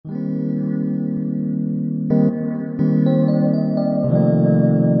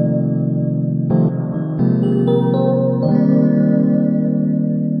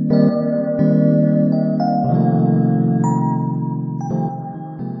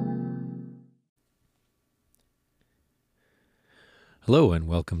Hello, and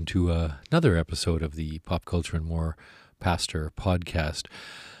welcome to another episode of the Pop Culture and More Pastor podcast.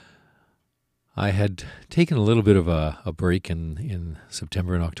 I had taken a little bit of a break in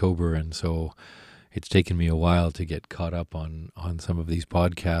September and October, and so it's taken me a while to get caught up on some of these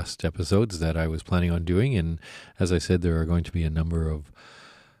podcast episodes that I was planning on doing. And as I said, there are going to be a number of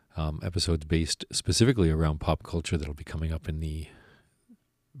episodes based specifically around pop culture that will be coming up in the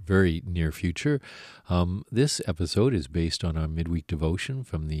very near future. This episode is based on a midweek devotion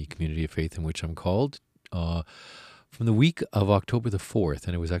from the community of faith in which I'm called from the week of October the 4th,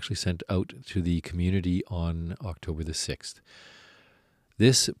 and it was actually sent out to the community on October the 6th.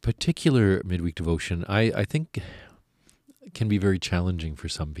 This particular midweek devotion, I think, can be very challenging for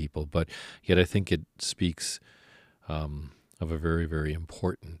some people, but yet I think it speaks of a very, very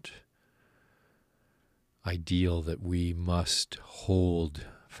important ideal that we must hold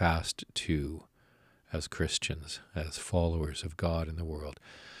fast to as Christians, as followers of God in the world.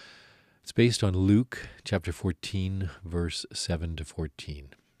 It's based on Luke chapter 14, verse 7 to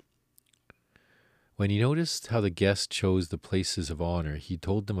 14. When he noticed how the guests chose the places of honor, he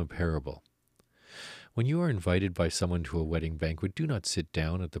told them a parable. When you are invited by someone to a wedding banquet, do not sit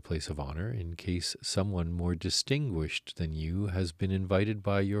down at the place of honor, in case someone more distinguished than you has been invited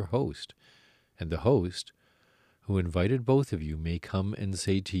by your host, and the host, who invited both of you, may come and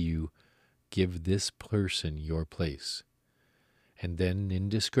say to you, "Give this person your place." And then, in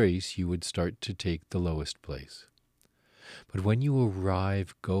disgrace, you would start to take the lowest place. But when you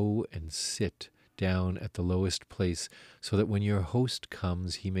arrive, go and sit down at the lowest place, so that when your host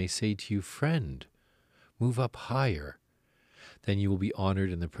comes, he may say to you, "Friend, move up higher." Then you will be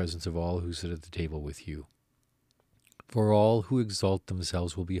honored in the presence of all who sit at the table with you. For all who exalt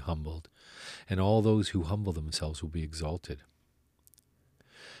themselves will be humbled, and all those who humble themselves will be exalted.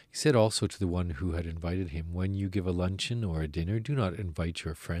 He said also to the one who had invited him, "When you give a luncheon or a dinner, do not invite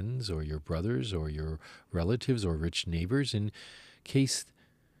your friends or your brothers or your relatives or rich neighbors, in case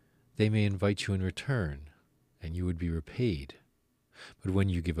they may invite you in return, and you would be repaid. But when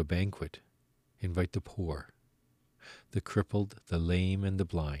you give a banquet, invite the poor, the crippled, the lame, and the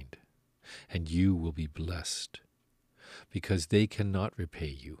blind, and you will be blessed, because they cannot repay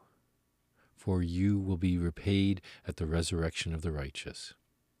you, for you will be repaid at the resurrection of the righteous."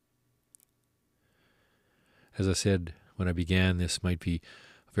 As I said when I began, this might be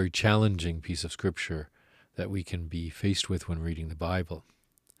a very challenging piece of scripture that we can be faced with when reading the Bible.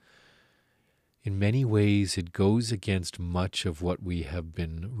 In many ways, it goes against much of what we have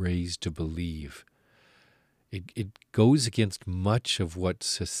been raised to believe. It goes against much of what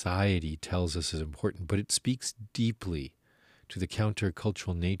society tells us is important, but it speaks deeply to the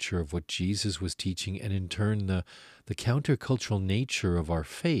countercultural nature of what Jesus was teaching, and in turn the countercultural nature of our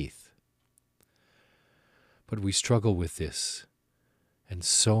faith. But we struggle with this, and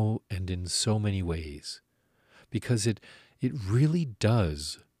in so many ways, because it really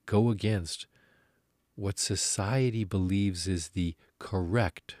does go against what society believes is the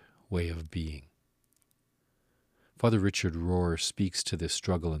correct way of being. Father Richard Rohr speaks to this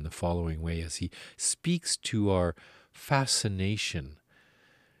struggle in the following way as he speaks to our fascination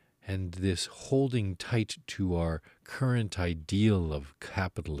and this holding tight to our current ideal of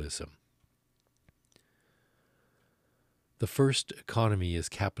capitalism. The first economy is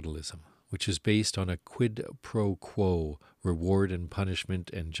capitalism, which is based on a quid pro quo, reward and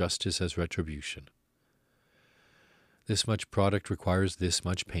punishment, and justice as retribution. This much product requires this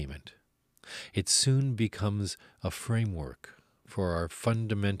much payment. It soon becomes a framework for our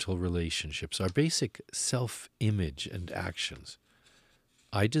fundamental relationships, our basic self-image and actions.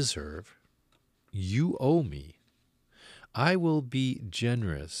 I deserve, you owe me. I will be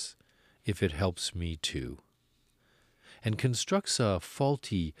generous if it helps me too, and constructs a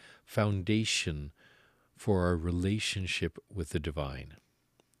faulty foundation for our relationship with the divine.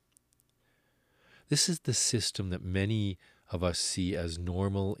 This is the system that many of us see as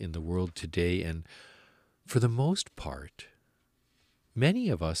normal in the world today, and for the most part, many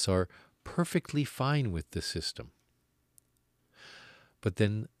of us are perfectly fine with the system. But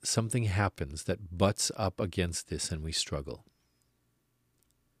then something happens that butts up against this, and we struggle.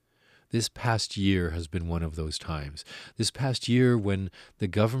 This past year has been one of those times. This past year when the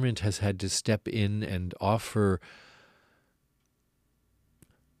government has had to step in and offer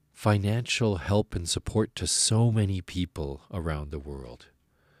financial help and support to so many people around the world.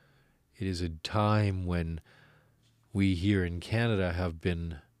 It is a time when we here in Canada have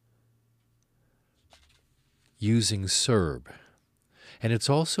been using CERB. And it's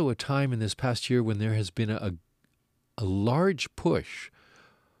also a time in this past year when there has been a large push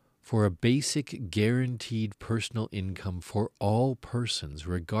for a basic guaranteed personal income for all persons,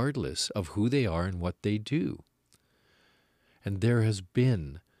 regardless of who they are and what they do. And there has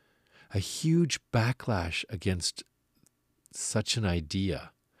been a huge backlash against such an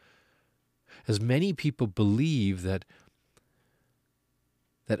idea, as many people believe that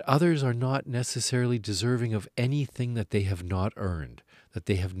others are not necessarily deserving of anything that they have not earned, that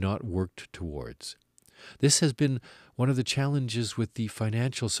they have not worked towards. This has been one of the challenges with the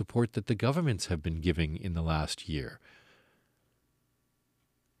financial support that the governments have been giving in the last year.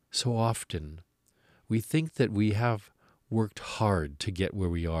 So often, we think that we have worked hard to get where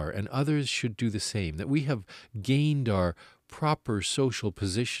we are, and others should do the same, that we have gained our proper social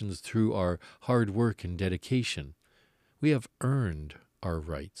positions through our hard work and dedication. We have earned our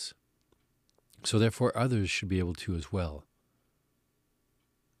rights. So therefore others should be able to as well.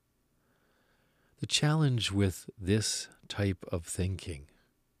 The challenge with this type of thinking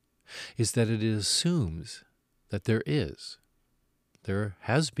is that it assumes that there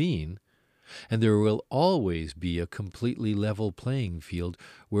has been, and there will always be a completely level playing field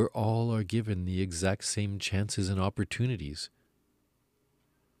where all are given the exact same chances and opportunities.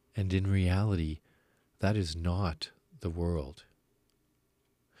 And in reality, that is not the world.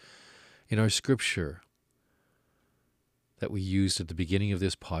 In our scripture that we used at the beginning of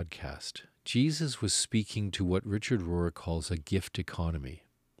this podcast, Jesus was speaking to what Richard Rohr calls a gift economy.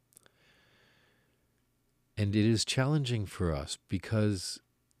 And it is challenging for us because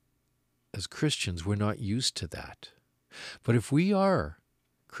as Christians, we're not used to that. But if we are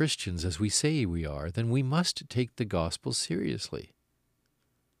Christians, as we say we are, then we must take the gospel seriously.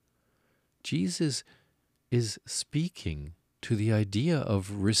 Jesus is speaking to the idea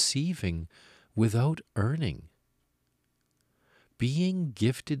of receiving without earning. Being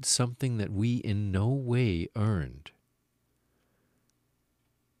gifted something that we in no way earned.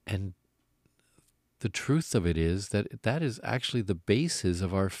 And the truth of it is that that is actually the basis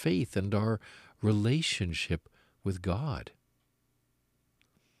of our faith and our relationship with God.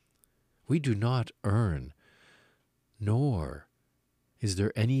 We do not earn, nor is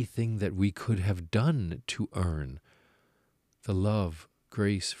there anything that we could have done to earn the love,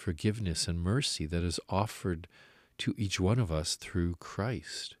 grace, forgiveness, and mercy that is offered to each one of us through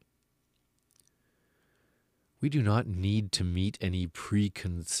Christ. We do not need to meet any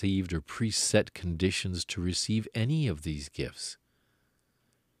preconceived or preset conditions to receive any of these gifts.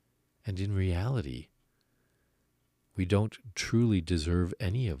 And in reality, we don't truly deserve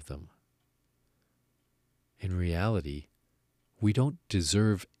any of them. In reality, we don't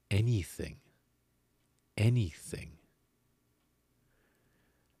deserve anything. Anything.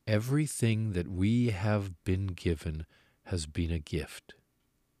 Everything that we have been given has been a gift.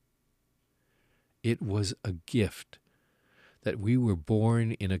 It was a gift that we were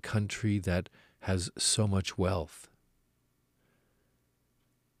born in a country that has so much wealth.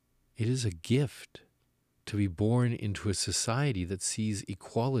 It is a gift to be born into a society that sees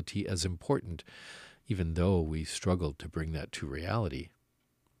equality as important, even though we struggled to bring that to reality.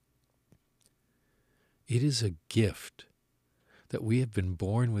 It is a gift that we have been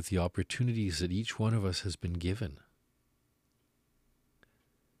born with the opportunities that each one of us has been given.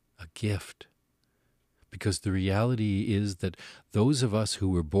 A gift. Because the reality is that those of us who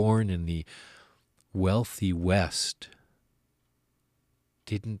were born in the wealthy West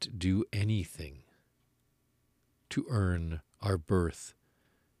didn't do anything to earn our birth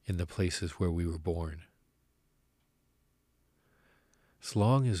in the places where we were born. As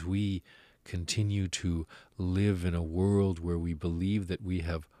long as we continue to live in a world where we believe that we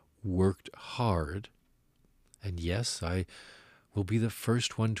have worked hard, and yes, I will be the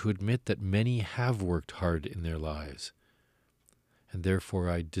first one to admit that many have worked hard in their lives, and therefore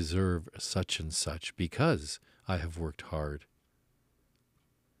I deserve such and such because I have worked hard.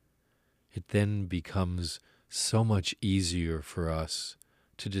 It then becomes so much easier for us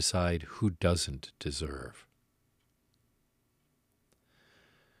to decide who doesn't deserve.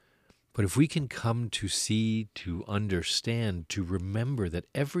 But if we can come to see, to understand, to remember that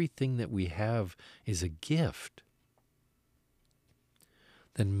everything that we have is a gift,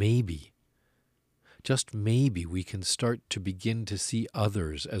 then maybe, just maybe, we can start to begin to see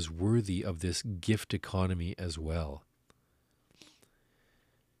others as worthy of this gift economy as well.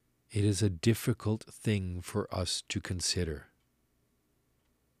 It is a difficult thing for us to consider.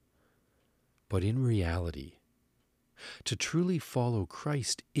 But in reality, to truly follow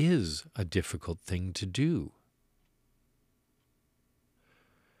Christ is a difficult thing to do.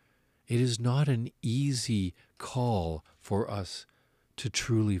 It is not an easy call for us to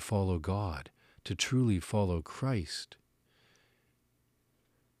truly follow God, to truly follow Christ.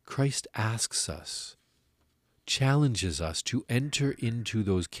 Christ asks us, challenges us to enter into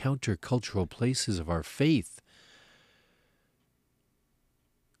those countercultural places of our faith,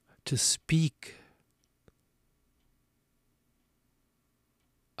 to speak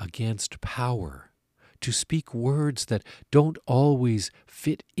against power, to speak words that don't always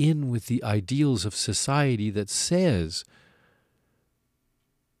fit in with the ideals of society that says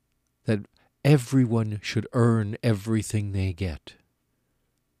that everyone should earn everything they get,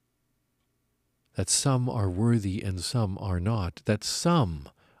 that some are worthy and some are not, that some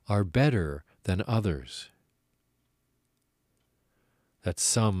are better than others, that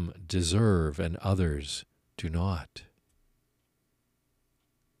some deserve and others do not.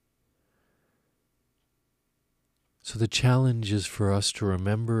 So the challenge is for us to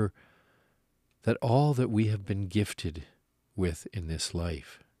remember that all that we have been gifted with in this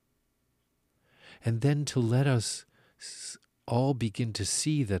life, and then to let us all begin to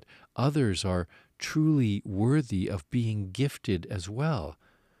see that others are truly worthy of being gifted as well,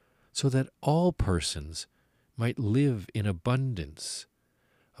 so that all persons might live in abundance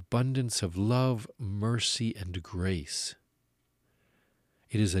of love, mercy, and grace.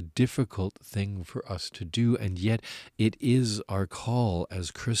 It is a difficult thing for us to do, and yet it is our call as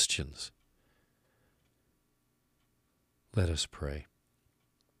Christians. Let us pray.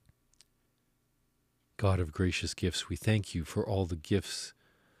 God of gracious gifts, we thank you for all the gifts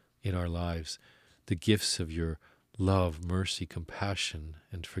in our lives, the gifts of your love, mercy, compassion,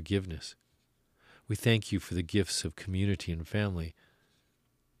 and forgiveness. We thank you for the gifts of community and family.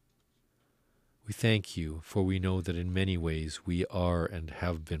 We thank you, for we know that in many ways we are and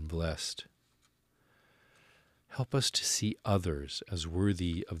have been blessed. Help us to see others as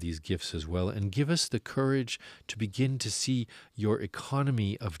worthy of these gifts as well, and give us the courage to begin to see your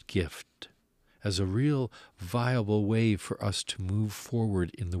economy of gift as a real viable way for us to move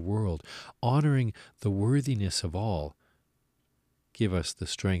forward in the world, honoring the worthiness of all. Give us the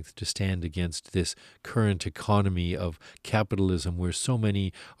strength to stand against this current economy of capitalism where so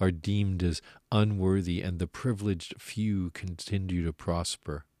many are deemed as unworthy and the privileged few continue to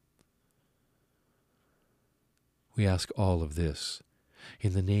prosper. We ask all of this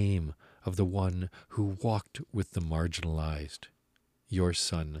in the name of the one who walked with the marginalized, your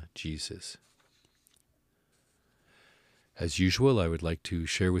Son, Jesus. As usual, I would like to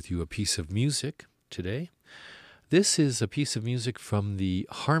share with you a piece of music today. This is a piece of music from the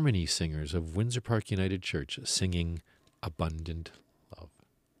Harmony Singers of Windsor Park United Church singing Abundant Love.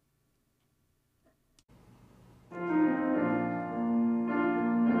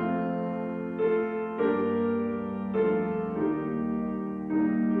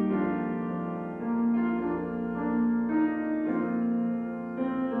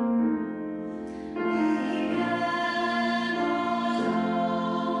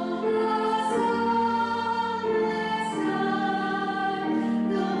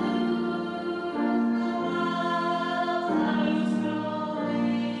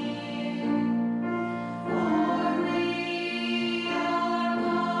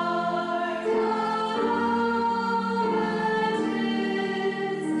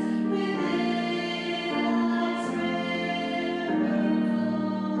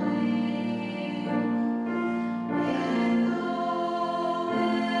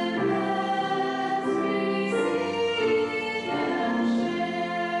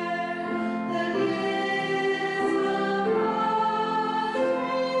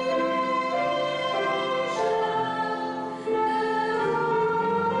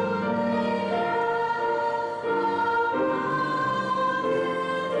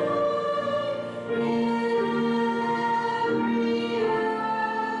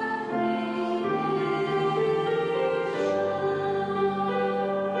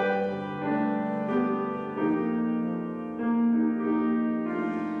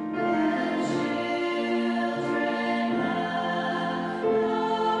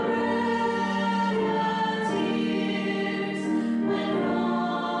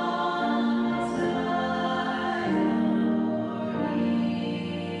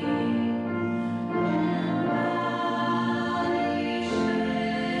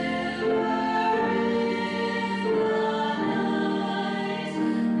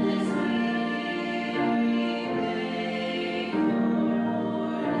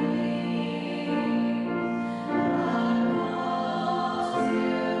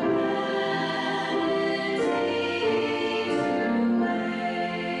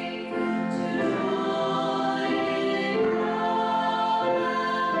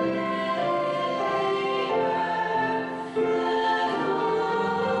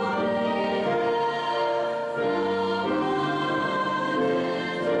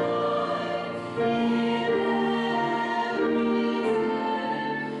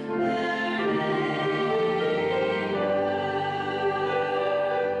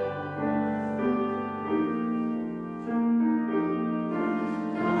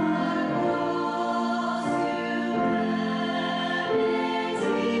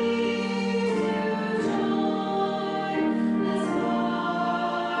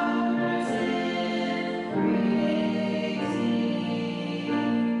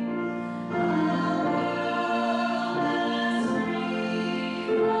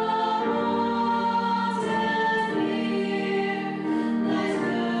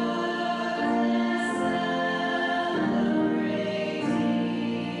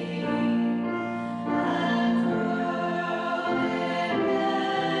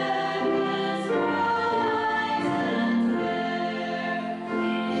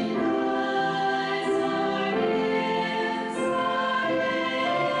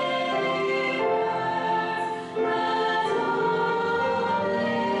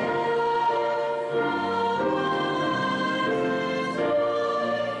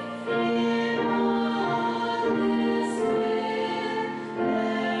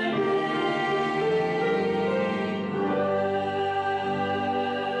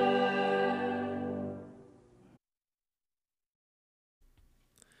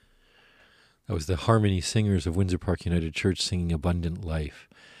 That was the harmony singers of Windsor Park United Church singing Abundant Life.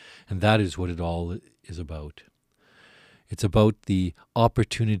 And that is what it all is about. It's about the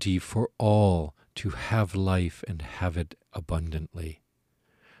opportunity for all to have life and have it abundantly.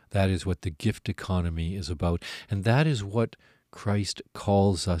 That is what the gift economy is about. And that is what Christ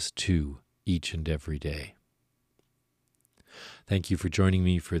calls us to each and every day. Thank you for joining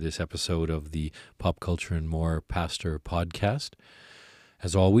me for this episode of the Pop Culture and More Pastor podcast.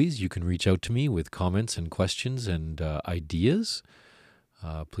 As always, you can reach out to me with comments and questions and ideas.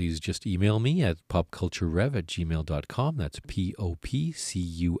 Please just email me at popculturerev@gmail.com. That's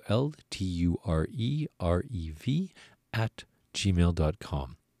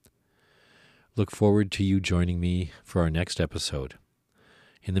popculturerev@gmail.com. Look forward to you joining me for our next episode.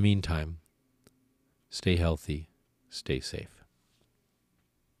 In the meantime, stay healthy, stay safe.